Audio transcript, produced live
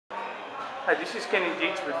Hi, this is Kenny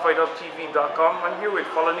Gates with FightUpTV.com. I'm here with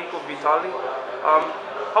Falaniko Vitale.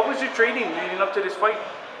 How was your training leading up to this fight?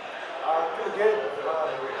 Pretty good.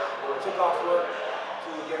 Took off work to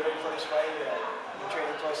get ready for this fight. Been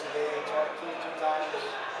training twice a day, two times,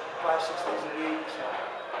 5, 6 days a week.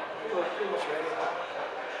 So pretty much ready.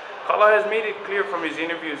 Kala has made it clear from his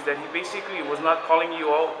interviews that he basically was not calling you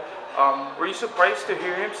out. Were you surprised to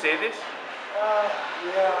hear him say this?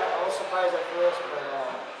 Yeah, I was surprised at first, but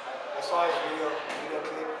I saw his video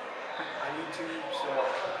clip on YouTube, so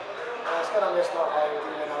it's kind of messed up how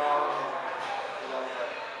everything went around. And,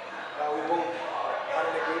 we both had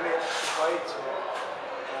an agreement to fight, so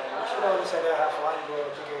we should have decided to have fun, go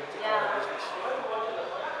take care of business.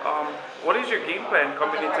 What is your game plan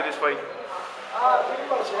coming into this fight? Pretty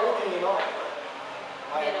much everything, you know.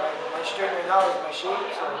 My strength right now is my shape,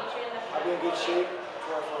 so I'll be in good shape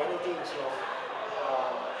for anything, so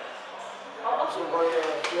I'm just going to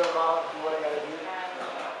feel them out, do what I gotta do.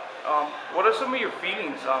 What are some of your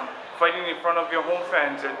feelings fighting in front of your home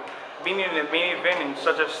fans and being in the main event in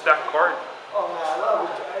such a stacked card? Oh man, I love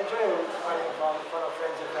it. I enjoy fighting in front of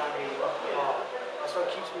friends and family. That's what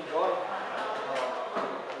keeps me going.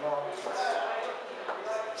 It's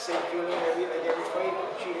the same feeling every fight.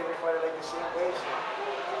 I treat every fighter like the same way. So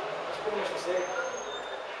that's pretty much the same.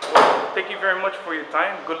 Thank you very much for your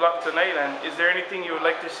time. Good luck tonight. And is there anything you would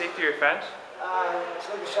like to say to your fans? Just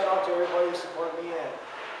like to shout out to everybody who support me and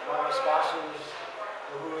my sponsors,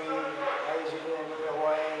 Hui, Aizini,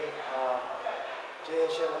 Hawaii, Jay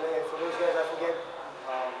Chevrolet. For those guys I forget,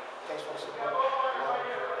 thanks for the support.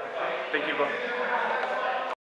 Thank you, bro.